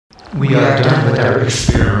We are done with our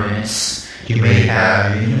experiments. You may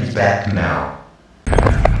have your units back now.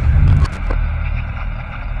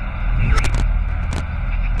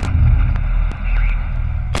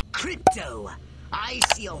 Krypto! I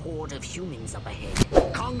see a horde of humans up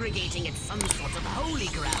ahead, congregating at some sort of holy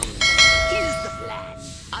ground. Here's the plan.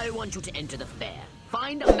 I want you to enter the fair.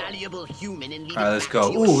 Find a malleable human and lead Alright, let's go.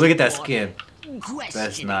 Ooh, look at that skin.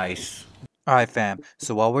 That's nice. Alright fam,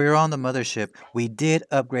 so while we were on the mothership, we did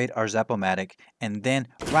upgrade our Zap-O-Matic, and then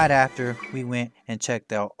right after we went and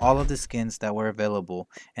checked out all of the skins that were available,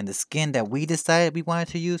 and the skin that we decided we wanted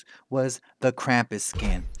to use was the Krampus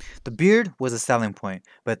skin. The beard was a selling point,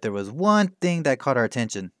 but there was one thing that caught our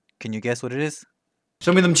attention. Can you guess what it is?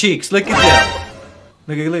 Show me them cheeks, look at them.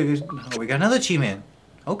 Look, oh, we got another achievement.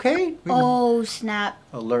 Okay. Oh snap.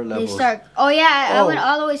 Alert levels. Oh yeah, I went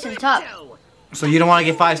all the way to the top. So you don't want to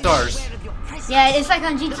get 5 stars? Yeah, it's like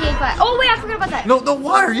on GTA 5. Oh wait, I forgot about that. No, the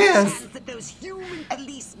water, yes.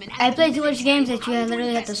 I played too much games that you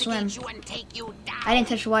literally have to swim. I didn't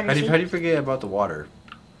touch the water. How do you forget about the water?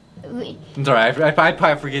 Wait. It's alright, I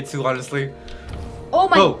probably forget too, honestly. Oh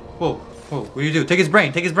my. Whoa. What do you do? Take his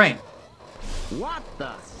brain, What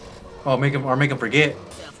the? Oh, make him forget.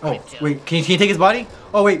 Oh, wait, can you take his body?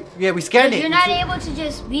 Oh, wait, yeah, we scanned it. You're not able to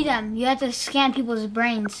just beat them. You have to scan people's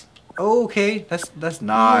brains. Okay, that's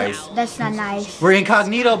nice. That's not nice. We're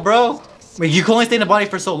incognito, bro. Wait, you can only stay in the body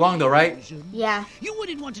for so long, though, right? Yeah. You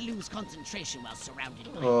wouldn't want to lose concentration while surrounded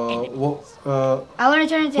by I want to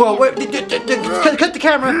turn into whoa, him. wait, cut the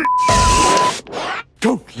camera.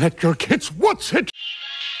 Don't let your kids watch it.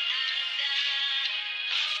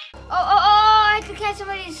 Oh, I could catch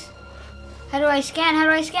somebody's. How do I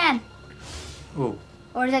scan? Ooh.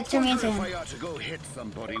 Or does that turn me into him? I ought to go hit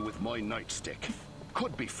somebody with my nightstick.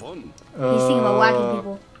 Could be fun. He's thinking about whacking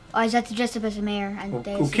people. Oh, I just have to dress up as a mayor. And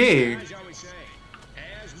okay.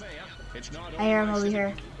 I hear him over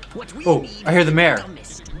here. Oh, I hear the mayor.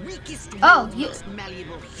 Oh,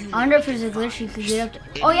 I wonder if there's a glitch you could get up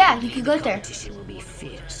there. Oh yeah, you could go up there.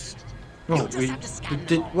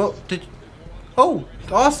 Oh, oh,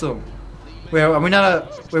 awesome. Wait, are we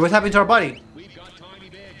not wait, what's happening to our body?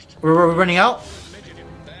 We're running out?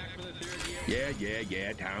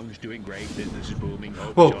 Yeah, town's doing great, business is booming,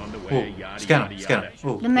 whoa, scan him.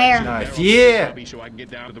 Oh, the mayor. Nice, yeah.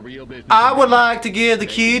 I would like to give the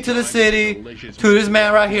key to the city to this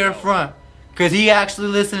man right here in front, because he actually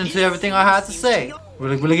listening to everything I had to say.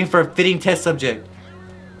 We're looking for a fitting test subject.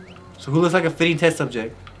 So who looks like a fitting test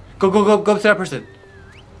subject? Go up to that person.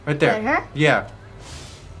 Right there. Is that her? Yeah.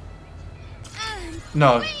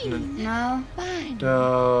 No.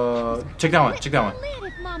 Check that one. Check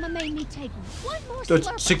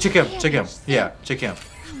him. Yeah, check him.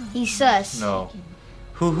 He's sus. No.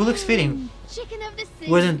 Who looks fitting? It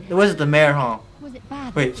wasn't the mayor, huh?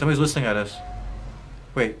 Wait, somebody's listening at us.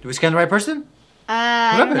 Wait, did we scan the right person?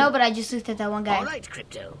 I don't know, but I just looked at that one guy. All right,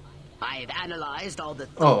 Krypto. I've analyzed all the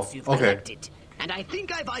thoughts you've collected, and I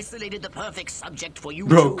think I've isolated the perfect subject for you.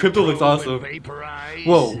 Bro, Krypto looks awesome.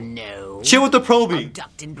 Whoa. No. Chill with the probing.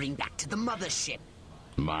 Abduct and bring back to the mothership.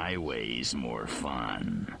 My way's more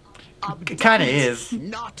fun. It kinda is.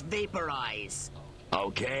 Not vaporize.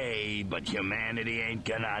 Okay, but humanity ain't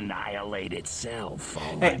gonna annihilate itself.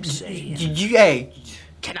 All Hey, I'm saying. hey.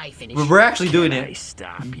 Can I finish? We're actually doing I it.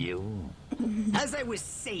 stop you. As I was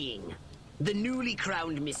saying, the newly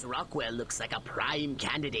crowned Miss Rockwell looks like a prime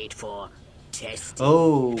candidate for testing.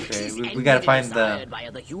 Oh, okay. She's We gotta find desired the. by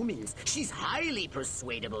other humans. She's highly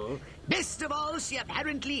persuadable. Best of all, she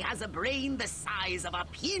apparently has a brain the size of a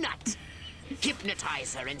peanut.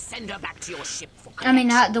 Hypnotize her and send her back to your ship for I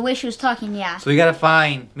mean, the way she was talking, yeah. So we gotta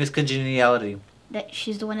find Miss Congeniality. That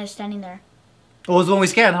she's the one that's standing there. Oh, it was the one we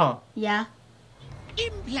scanned, huh? Yeah.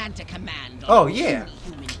 Implant a command. Oh, yeah.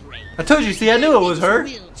 I told you, see, I knew it was her.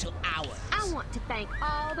 I want to thank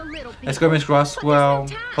all the little people. Escort Miss Roswell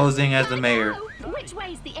posing as the mayor. Which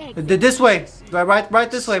way's the exit? This way.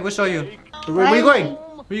 Right this way. We'll show you. Where are you going?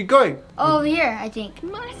 Where are you going? Oh, over here, I think.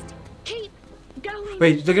 Must keep going.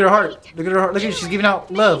 Wait, look at her heart. Look at her heart. Look at her. She's giving out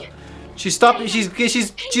love. She's stopping. She's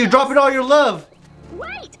dropping all your love.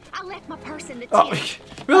 Wait, I left my purse in the tent. Oh,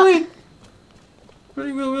 really?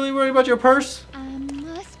 Really worried about your purse? I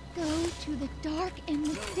must go to the dark and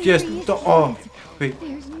mysterious Yes. Oh, wait.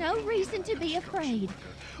 There's no reason to be afraid.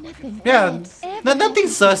 Nothing. Yeah. Nothing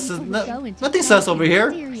sus. Nothing sus over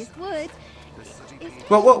here.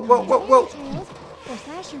 Whoa.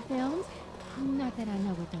 Not that I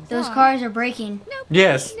know what Those cars are breaking. Nope.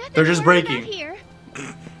 Yes, they're just breaking. Here.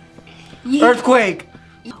 Yeah. Earthquake.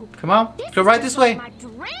 Come on. Go right this way. My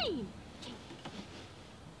dream.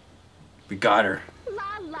 We got her.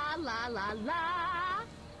 La la la la la.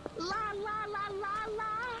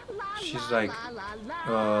 She's like, And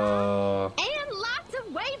lots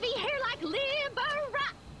of wavy hair like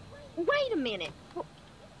Libera. Wait a minute.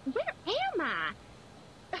 Where am I?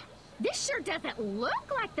 This sure doesn't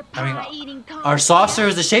look like the pie-eating contest. our saucer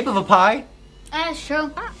is the shape of a pie. That's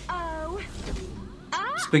true. Uh-oh.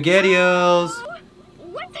 SpaghettiOs.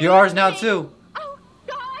 You're ours now too. Oh,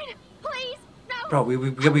 God, please, no. Bro,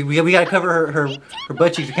 we gotta cover her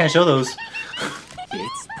butt cheeks. We can't show those.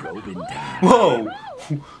 It's probing time. Whoa!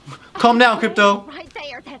 Calm down, Krypto. Right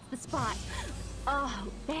there, that's the spot. Oh,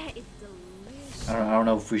 that is delicious. I don't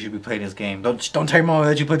know if we should be playing this game. Don't tell your mom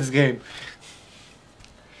that you play this game.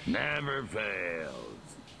 Never fails.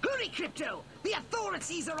 Hurry, Krypto! The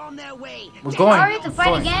authorities are on their way! We're going. Are we have to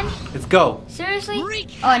fight again? Let's go. Seriously?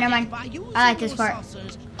 Oh, never mind. I like this part.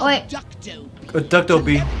 Oh, wait. Abducto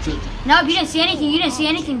beam. No, you didn't see anything. You didn't see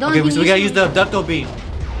anything. Don't Okay, so we gotta use the abducto beam.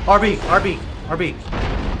 RB.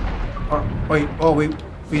 Wait, oh, we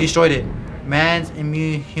destroyed it. Man's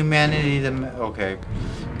humanity. Okay.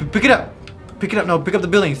 Pick it up. No, pick up the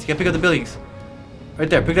buildings. You gotta pick up the buildings. Right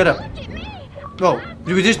there, pick that up. Oh,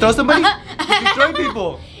 did we just throw somebody? Destroy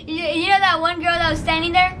people. You know that one girl that was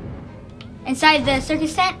standing there? Inside the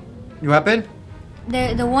circus tent? You happened?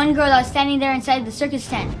 The one girl that was standing there inside the circus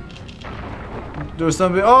tent. There was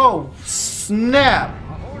somebody. Oh, snap!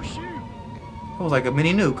 That was like a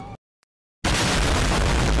mini nuke.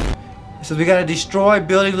 It says we gotta destroy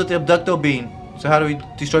buildings with the abducto beam. So how do we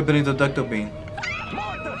destroy buildings with the abducto beam?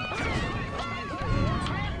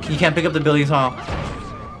 You can't pick up the buildings, huh?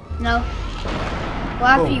 No. Well,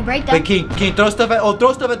 after you break them. Wait, can you throw stuff at? Oh,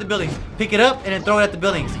 throw stuff at the buildings. Pick it up and then throw it at the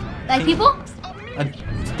buildings. Like people?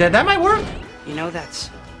 That might work. You know, that's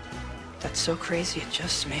so crazy. It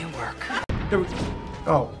just may work.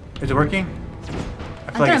 Oh, is it working?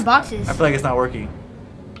 I'm throwing boxes. I feel like it's not working.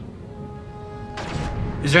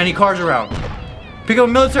 Is there any cars around? Pick up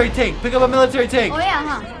a military tank. Oh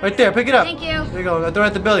yeah, huh? Right there. Pick it up. Thank you. There you go. Throw it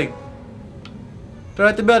at the building. Throw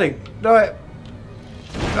it.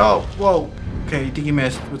 Oh, whoa. Okay, you think you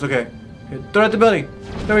missed. It's okay. Throw it at the building.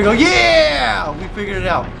 There we go. Yeah! We figured it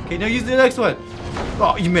out. Okay, now use the next one.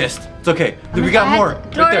 Oh, you missed. It's okay. We got more.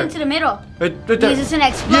 Throw Right it there. into the middle. Right there. Because it's an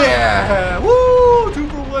explode. Yeah! Woo! 2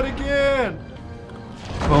 for 1 again.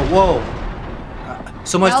 Whoa.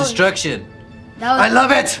 So much destruction. I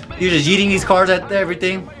love it. You're just eating these cars at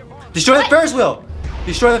everything. Destroy the Ferris wheel.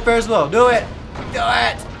 Do it.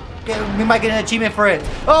 Okay, we might get an achievement for it.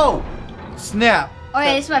 Oh! Snap. Oh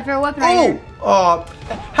yeah, this is my favorite weapon right here. Oh!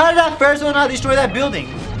 How did that Ferris wheel not destroy that building?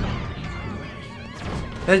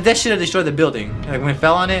 That should have destroyed the building. Like when it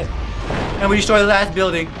fell on it. And we destroyed the last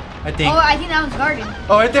building, I think. Oh, I think that one's guarded.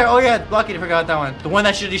 Oh, right there. Oh yeah, lucky I forgot that one. The one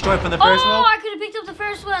that should have destroyed from the Ferris wheel. Oh, I could have picked up the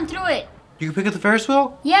Ferris wheel and threw it. You could pick up the Ferris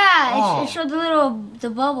wheel? Yeah, it showed the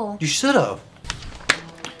bubble. You should have.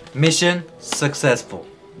 Mission successful.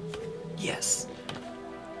 Yes.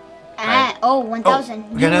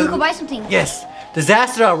 1,000. We could buy something. Yes.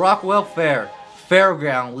 Disaster at Rockwell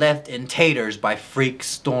Fairground left in taters by freak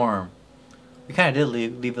storm. We kind of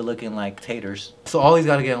did leave it looking like taters. So all these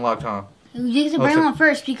got to get unlocked, huh? You have to bring one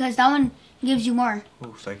first because that one gives you more.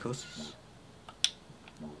 Oh, psychosis.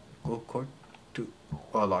 Go court.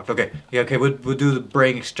 Oh, locked. Okay. Yeah. Okay. We'll do the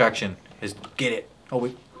brain extraction. Let's get it. Oh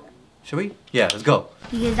wait. Should we? Yeah. Let's go.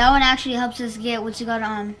 Because that one actually helps us get what's it got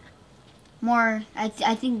more. I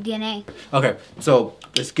think DNA. Okay. So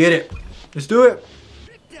let's get it. Let's do it.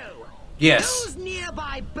 Yes. Those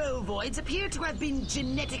nearby bovoids appear to have been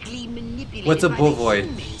genetically manipulated. What's a by bovoid?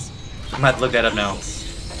 the humans. I'm gonna have to look that up now.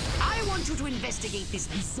 I want you to investigate this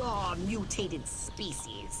bizarre mutated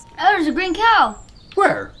species. Oh, there's a green cow.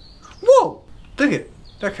 Where? Whoa! Look it.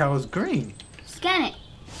 That cow is green. Scan it.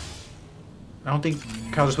 I don't think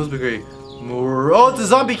cows are supposed to be green. Oh, it's a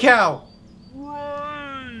zombie cow.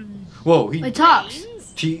 Whoa. It talks.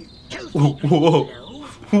 Whoa.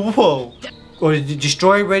 Oh, did you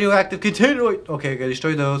destroy radioactive container? Okay,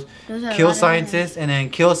 destroy those. Kill scientists and then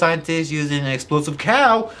kill scientists using an explosive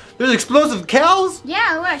cow. There's explosive cows?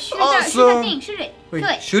 Yeah, what? Shoot that thing. Shoot it. Wait,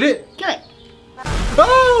 Kill it. shoot it? Kill it.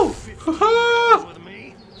 Oh!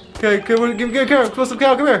 Okay, give me a cow. Explosive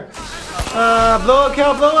cow, come here. Blow up,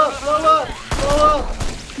 cow, blow up.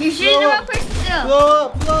 You're shooting the wrong person still.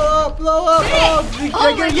 Blow up. Shoot it.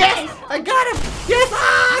 Oh my yes! goodness. I got him! Yes!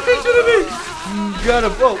 They shooting me! Got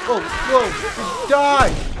him. Whoa. Die.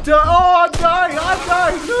 Oh, I'm dying.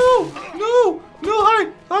 No,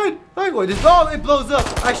 hide. Wait, it blows up.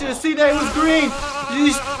 I should have seen that it was green.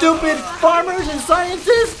 You stupid farmers and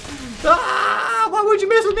scientists. Why would you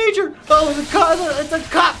mess with nature? Oh, it's a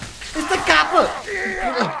cop.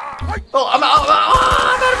 Oh, I'm out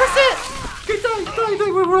of percent. Okay, die.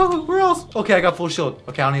 Where else? Okay, I got full shield.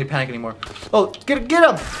 Okay, I don't need to panic anymore. Oh, get him!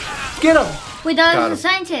 Get him! Wait, that was a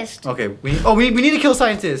scientist. Okay, we need to kill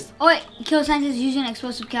scientists. Oh wait, kill scientist using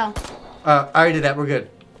explosive cow. I already did that. We're good.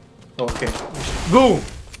 Oh, okay. Boom.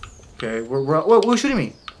 Okay, who's shooting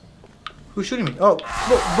me? Who's shooting me? Oh,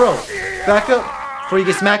 bro, back up before you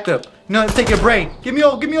get smacked up. No, take your brain. Give me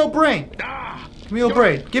your brain. Give me your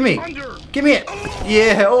brain. Give me it.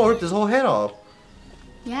 Yeah. Oh, ripped his whole head off.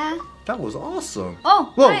 Yeah. That was awesome.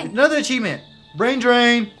 Oh, whoa! right. Another achievement. Brain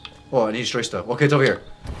drain. Oh, I need to destroy stuff. Okay, it's over here.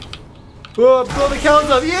 Oh, blow the cows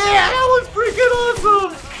up. Yeah, that was freaking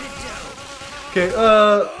awesome. Okay.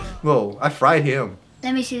 Whoa! I fried him.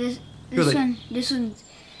 Let me see this. This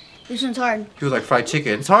one's hard. He was like fried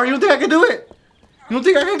chicken. It's hard. You don't think I can do it? You don't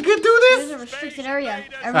think I can do this? There's a restricted area.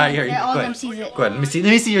 Alright, here. All Go of them ahead. sees it. Go ahead. Let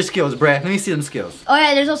me see your skills, Brad. Let me see them skills. Oh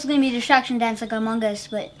yeah, there's also gonna be a distraction dance like Among Us,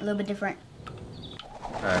 but a little bit different.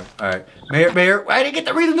 Alright. Mayor, I didn't get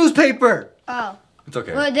to read the newspaper. Oh. It's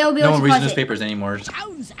okay. Well, they'll be no able one to reads pause it. newspapers anymore.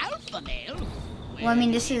 Sounds alpha male. Well, I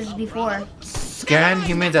mean, this is before. Scan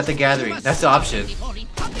humans at the gathering. That's the option.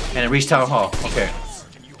 And then reach town hall. Okay.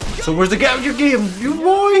 So where's the gap you gave him? You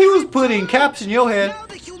boy, he was putting caps in your head.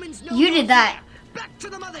 You did that. Back to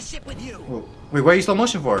the mothership with you. Wait, why are you slow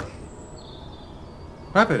motion for?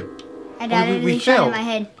 What happened? I died we a shot failed. in my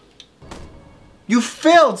head. You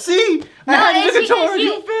failed. See? I had it's the controller. because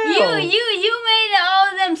You failed. you made all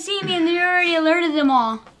of them see me, and you already alerted them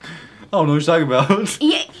all. I don't know what you're talking about.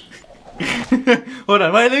 Yeah. Hold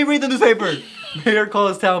on, wait, let me read the newspaper. Mayor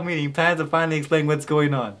calls town meeting, plans to finally explain what's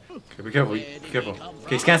going on. Okay, be careful,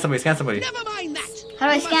 Okay, scan somebody. Never mind that. How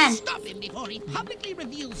do I scan? Stop him before he publicly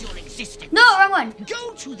reveals your existence. No, wrong one.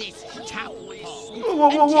 Go to this town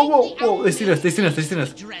hall. Whoa. They seen us.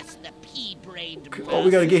 Address the pea-brained Oh,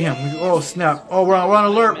 we gotta get him. Oh, snap. Oh, we're on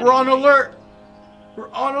alert.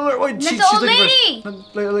 Wait, That's she's the old looking for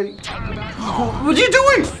us. Lady. What are you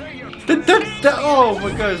doing? Oh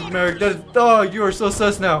my gosh, Merrick. Oh, you are so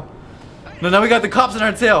sus now. No, now we got the cops on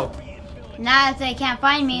our tail. Now if they can't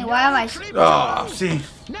find me, why am I? Oh, see.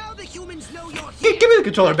 Now the humans know you're Give me the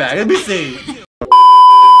controller back. Let me see.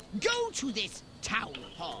 Go to this town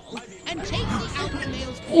hall and take the alpha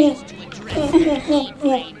male's place to address the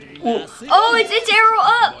pea-brained masses. Oh, it's arrow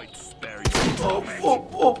up.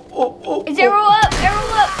 It's arrow up. Arrow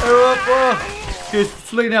up. Okay, it's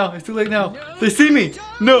too late now. They see me.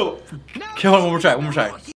 No. Okay, hold on, one more try.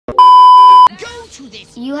 Go to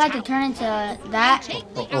this You had to turn into that.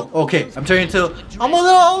 Okay. I'm turning into. I'm a little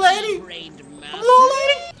old lady.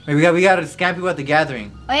 Wait, we gotta scan people at the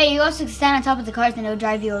gathering. Oh yeah, you also stand on top of the cars and it'll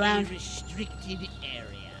drive you around. restricted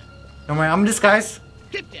area. Don't worry, I'm in disguise.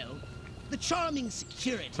 Krypto, the charming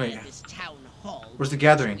security Wait. of this town hall. Where's the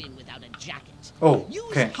gathering? In without a jacket. Oh, Use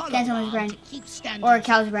okay. color Stand someone's bomb brain. to keep standards. Or a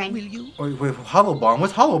cow's brain. Will you? Wait, hollow bomb?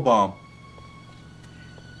 What's hollow bomb?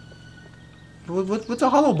 What's a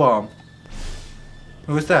hollow bomb?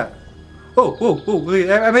 What's that? Oh, wait,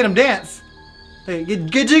 I made him dance. Hey,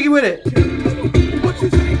 get jiggy with it.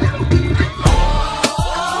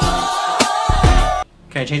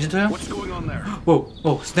 Can I change it to him? What's going on there?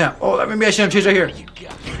 Whoa, snap. Oh, maybe I should have changed right here.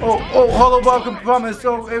 Oh, hollow bomb can promise.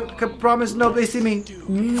 Oh, it can promise. No, they see me.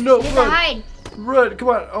 No, You have to run. hide. Run, come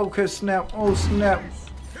on. Okay, snap. Oh, snap.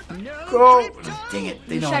 Go. Dang it,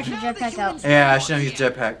 they You know. shot your jetpack out. Yeah, I shouldn't have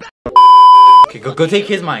used jetpack. Okay, go take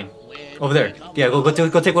his mine. Over there. Yeah, go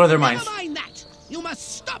take one of their mines. Never mind that. You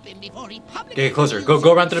must stop him before he publicly. Okay, closer.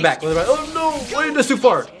 Go around to the back. Go to the back. Oh no! Wait, that's too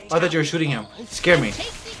far. I thought you were shooting him. Scared me.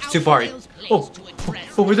 It's too far. Oh,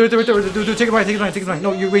 right there. Dude, take his mine.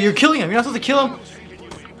 No, you're killing him. You're not supposed to kill him.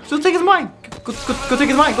 So take his mine. Go take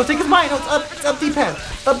his mine. No, it's up D-pad.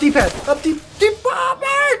 Up D-pad. What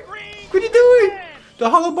are you doing? The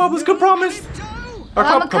hollow bomb was compromised. Or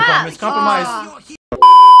I'm a cop. compromised.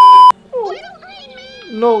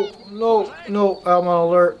 No, I'm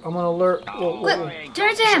on alert. Whoa. Quick, turn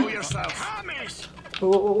it to him.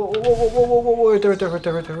 Whoa, right there.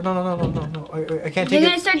 No. I can't take You're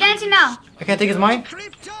gonna it. start dancing now. I can't take his mine?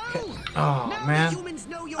 Oh, man.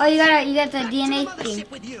 Oh, you got the DNA thing.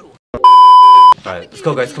 Alright, let's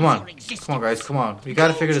go, guys. Come on, guys. We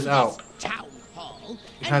gotta figure this out.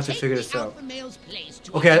 We have to figure this out.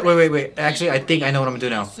 Okay, wait. Actually, I think I know what I'm gonna do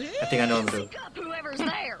now. Okay, I think I know what I'm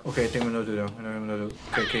gonna do.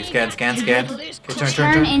 Okay, scan. Okay,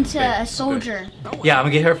 Turn into a soldier. Yeah, I'm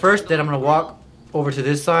gonna get her first, then I'm gonna walk over to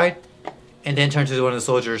this side, and then turn to one of the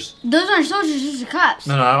soldiers. Those aren't soldiers, these are cops.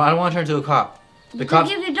 No, I don't want to turn to a cop. The cops.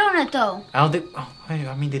 Give you a donut though. I don't think. Oh,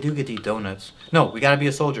 I mean, they do get to eat donuts. No, we gotta be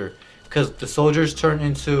a soldier, because the soldiers turn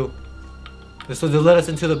into. So they let us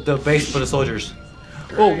into the base for the soldiers.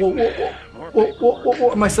 Whoa.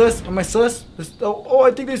 Whoa. Am I sus? Am I sus? Oh,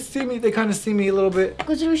 I think they see me. They kind of see me a little bit.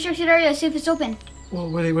 Go to the restricted area, see if it's open. Whoa,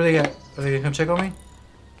 where they at? Are they gonna come check on me?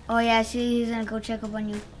 Oh yeah, see, he's gonna go check up on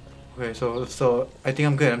you. Okay, so I think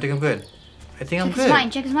I'm good. I think I'm good.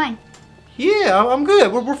 Check his mind. Yeah, I'm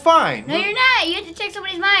good. We're fine. No, you're not. You have to check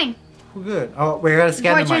somebody's mind. We're good. Oh, wait, I gotta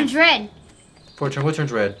scan Before the it mind. turns red. What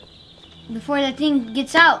turns red? Before that thing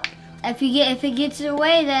gets out. If it gets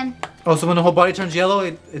away, then. Oh, so when the whole body turns yellow,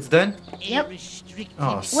 it's done? Yep.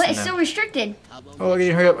 Oh, What? It's still restricted. Oh, I need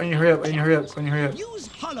to hurry up. I need to hurry up. Use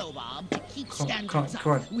Hollow Bob to keep standards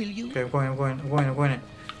Come on. up, will you? Okay, I'm going in.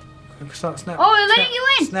 Snap. Oh, they're letting you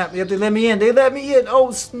in. Snap. Yep, they let me in. Oh,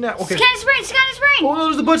 snap. Okay. Scan the spring. Oh, no,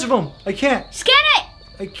 there's a bunch of them. I can't. Scan it.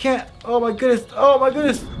 I can't. Oh, my goodness. Where do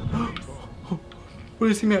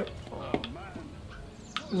they see me at?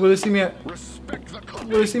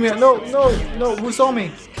 No. Who saw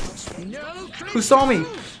me?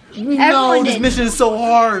 No, this mission is so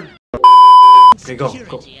hard. Okay, go.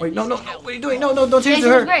 Wait, no. What are you doing? No, don't change to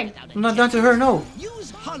her. Not to her, no.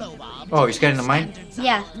 Oh, you're scanning the mind?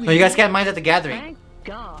 Yeah. No, you guys scan minds at the gathering. Thank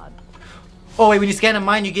God. Oh, wait, when you scan a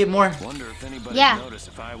mind, you get more. Yeah. That's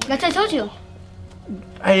what I told you.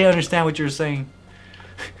 I didn't understand what you were saying.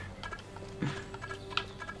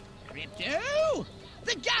 Krypto,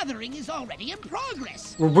 the gathering is already in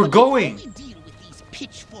progress. We're going. Before we deal with these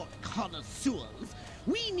pitchfork connoisseurs,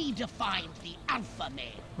 we need to find the alpha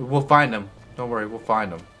male. We'll find them. Don't worry, we'll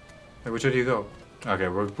find them. Wait, which way do you go? Okay,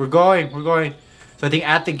 we're going. So I think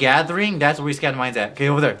at the gathering, that's where we scan minds at. Okay,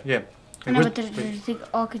 over there. Yeah. I know, but they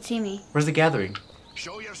all could see me. Where's the gathering?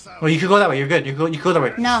 Oh, you could go that way. You're good. You can go that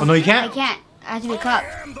way. No. Oh, no, you can't. I can't. I have to be a cop.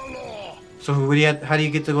 So how do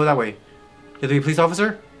you get to go that way? You have to be a police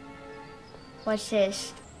officer? Watch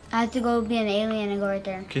this. I have to go be an alien and go right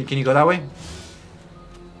there. Can you go that way?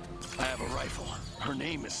 I have a rifle. Her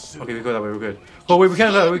name is Sue. Okay, we go that way. We're good. Oh wait, we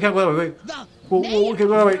can't go that way. We can't go that way. Wait. Whoa, we can't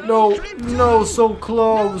go that way. No, so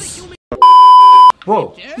close.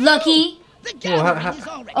 Whoa. Lucky. Okay.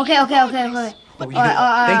 Oh,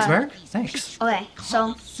 thanks, Merrick. Thanks. Okay,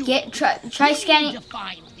 so try scanning.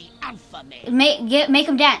 Make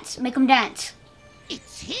him dance.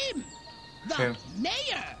 It's him, the Okay.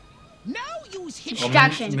 mayor. Now use him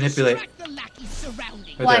Distraction. Manipulate. to distract the lackey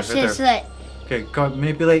surrounding. Right Watch there, this. right Look. Okay, come on,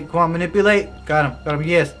 manipulate. Come on, manipulate. Got him.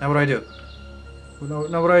 Yes. Now what do I do?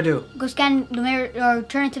 Now what do I do? Go scan the mirror or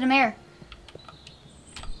turn it to the mirror.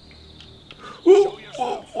 Whoa,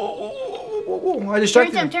 I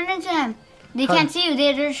distracted him. Turn it into him. They can't see you.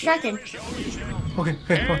 They're distracted. Okay,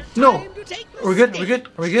 come on. No. Are we good?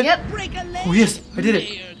 Yep. Oh yes, I did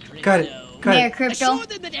it. Got it. Mayor Krypto.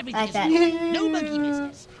 Like that. No monkey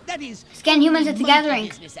business. That is Scan humans at the gathering.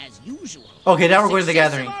 business as usual. Okay, now we're going to the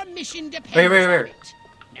Success gathering. of our mission depends Wait. on it.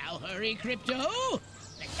 Now hurry, Krypto.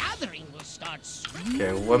 The gathering will start soon.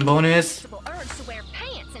 Okay, 1 bonus. Urge to wear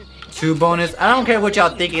pants and 2 bonus. I don't care what y'all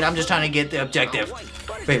thinking. I'm just trying to get the objective.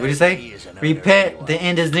 Wait, what did you say? Repent. The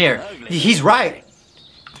end is near. He's right.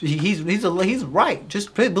 He's right.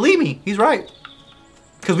 Just believe me. He's right.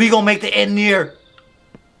 Cause we gonna make the end near.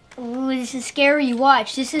 Ooh, this is scary.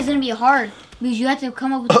 Watch. This is gonna be hard because you have to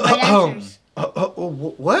come up with the right answers.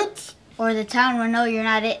 What? Or the town will know you're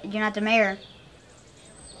not it. You're not the mayor.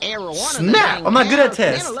 Snap! I'm not good at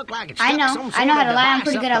tests. I know how to lie. I'm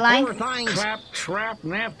pretty good at lying. Trap,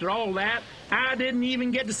 and after all that, I didn't even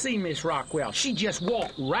get to see Miss Rockwell. She just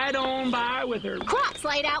walked right on by with her. crops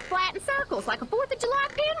laid out flat in circles like a 4th of July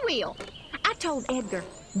pinwheel. I told Edgar,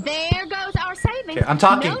 there goes our savings. Okay, I'm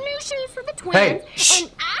talking. No new shoes for the twins. Hey, shh.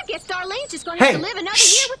 And I guess Darlene's just going to have to live another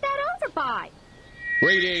year with that overbite.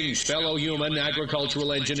 Greetings, fellow human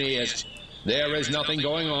agricultural engineers. There is nothing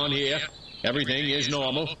going on here. Everything is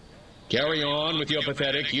normal. Carry on with your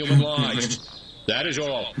pathetic human lives. That is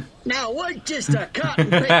all. Now, wait just a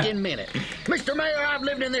cotton-picking minute. Mr. Mayor, I've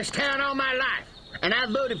lived in this town all my life, and I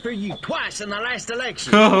voted for you twice in the last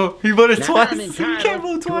election. Oh, he voted now twice. I'm You can't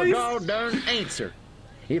vote entitled to twice. a god-darn answer.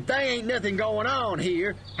 If there ain't nothing going on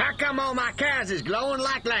here, how come all my cows is glowing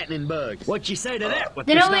like lightning bugs? What you say to that?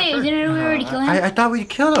 Didn't we already kill him? I thought we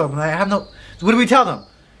killed him. I have no. So what do we tell them?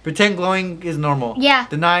 Pretend glowing is normal. Yeah.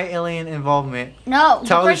 Deny alien involvement. No.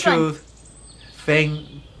 Tell the first one. truth.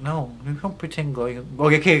 Fang. No, we don't pretend glowing.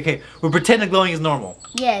 Okay. We pretend that glowing is normal.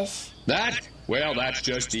 Yes. Well, that's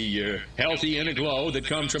just the healthy inner glow that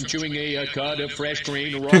comes from chewing a cud of fresh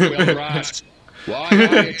green Rockwell grass. Why,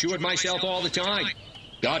 I chew it myself all the time.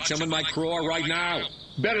 Got some in my craw right now.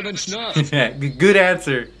 Better than snuff. Good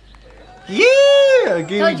answer. Yeah,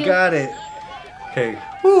 okay, we got it. Okay.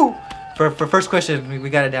 Woo. For first question, we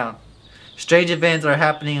got it down. Strange events are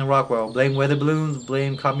happening in Rockwell. Blame weather balloons.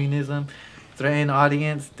 Blame communism. Threaten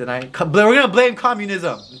audience. Deny. We're gonna blame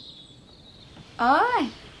communism.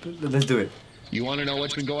 Oh. Let's do it. You want to know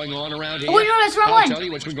what's been going on around here? Oh, no, that's the wrong I'll one. tell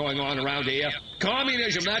you what's been going on around here.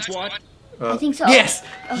 Communism, that's what. I think so. Yes!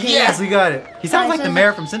 Okay, yes, yeah. we got it. He sounds Alright, like so the it's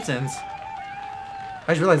mayor from Simpsons. I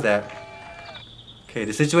just realized that. Okay,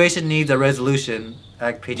 the situation needs a resolution.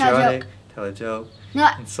 Act patriotic. Tell a joke. No,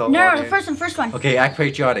 Insult no, audience. the first one. Okay, act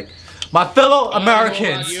patriotic. My fellow I don't know about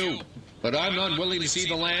Americans. you, but I'm not willing to see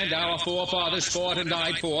the land our forefathers fought and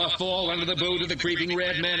died for fall under the boot of the creeping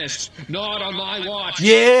red menace. Not on my watch.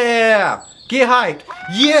 Yeah! Get hyped.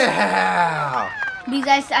 Yeah!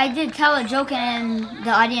 Because I did tell a joke and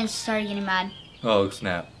the audience started getting mad. Oh,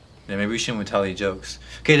 snap. Yeah, maybe we shouldn't tell any jokes.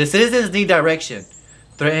 Okay, the citizens need direction.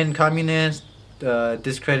 Threaten communists,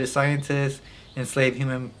 discredit scientists, enslave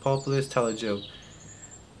human populace, tell a joke.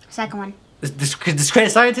 Second one.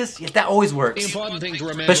 Discredit scientists? Yes, that always works. The important thing to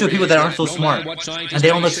remember Especially with people that aren't so no smart. matter what scientists And they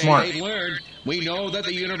don't may look say smart. they've learned, we know that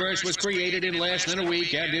the universe was created in less than a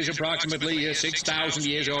week and is approximately 6,000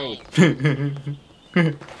 years old.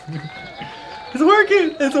 It's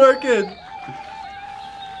working! It's working!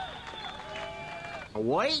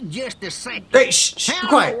 Wait just a second. Hey, shh, be How in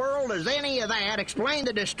quiet. the world does any of that explain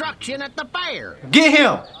the destruction at the fair? Get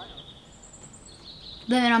him!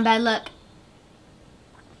 Blame it on bad luck.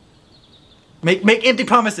 Make empty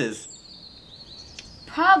promises.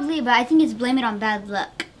 Probably, but I think it's blame it on bad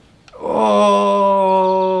luck.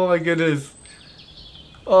 Oh my goodness.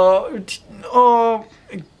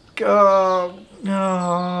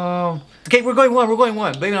 No. Okay, we're going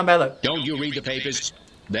one. Blame it on bad luck. Don't you read the papers?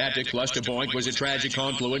 That cluster point was a tragic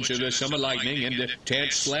confluence of the summer lightning and the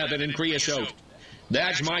tent slathered in creosote.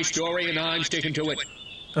 That's my story and I'm sticking to it.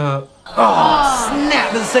 Oh,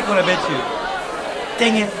 snap! This is the second one, I bet you.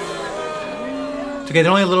 Dang it. It's okay,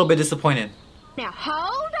 they're only a little bit disappointed. Now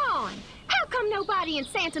hold on. How come nobody in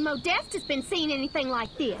Santa Modeste has been seeing anything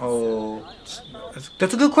like this? Oh,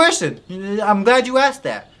 that's a good question. I'm glad you asked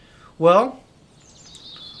that. Well.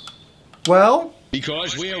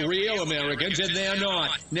 Because we're real Americans and they're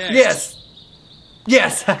not. Yes.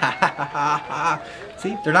 Next.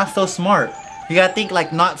 See, they're not so smart. You gotta think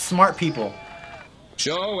like not smart people.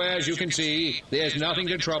 So, as you can see, there's nothing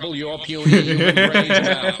to trouble your puny human brains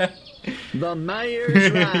about. The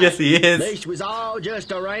mayor's right. Yes, he is. This was all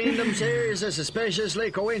just a random series of suspiciously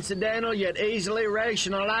coincidental yet easily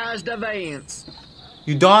rationalized events.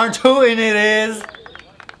 You darn tootin' it is.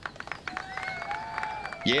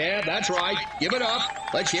 Yeah, that's right. Give it up.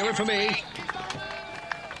 Let's hear it for me.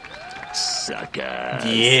 Sucker.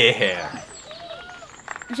 Yeah.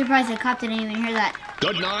 I'm surprised the cop didn't even hear that.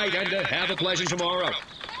 Good night and have a pleasant tomorrow.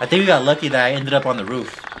 I think we got lucky that I ended up on the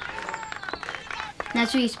roof.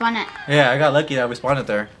 That's where you spawn at. Yeah, I got lucky that I responded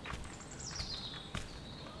there.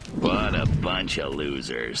 What a bunch of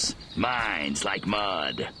losers. Minds like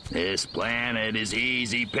mud. This planet is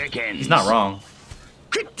easy pickings. He's not wrong.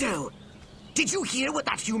 Krypto! Did you hear what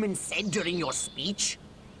that human said during your speech?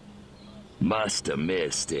 Must have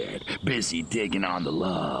missed it. Busy digging on the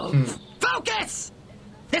love. Focus!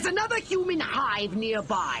 There's another human hive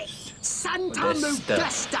nearby. Santa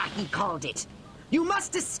Modesta, he called it. You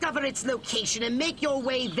must discover its location and make your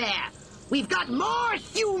way there. We've got more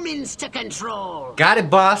humans to control. Got it,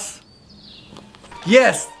 boss.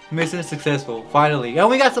 Yes, mission successful. Finally, and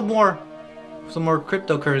we got some more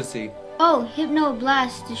cryptocurrency. Oh, Hypno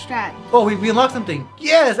Blast Distract. Oh, we unlocked something.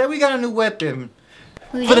 Yes, and we got a new weapon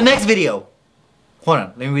for the next video. Hold on,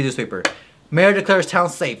 let me read this paper. Mayor declares town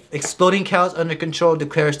safe. Exploding cows under control.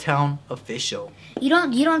 Declares town official. You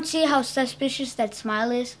don't see how suspicious that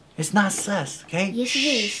smile is? It's not sus, okay? Yes, it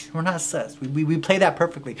is. We're not sus. We play that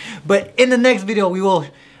perfectly. But in the next video, we will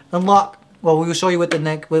unlock. Well, we will show you what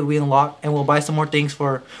we unlock, and we'll buy some more things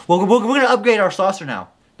for. Well, we're gonna upgrade our saucer now.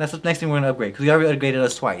 That's the next thing we're gonna upgrade because we already upgraded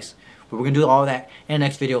us twice. But we're gonna do all that in the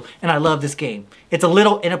next video. And I love this game. It's a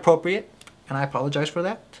little inappropriate, and I apologize for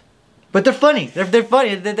that. But they're funny. They're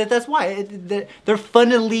funny. That's why they're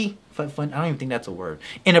funnily fun. I don't even think that's a word.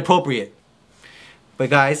 Inappropriate. But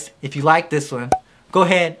guys, if you like this one, go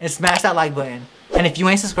ahead and smash that like button. And if you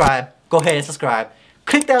ain't subscribed, go ahead and subscribe.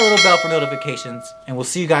 Click that little bell for notifications, and we'll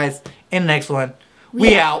see you guys in the next one.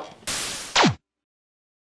 We out.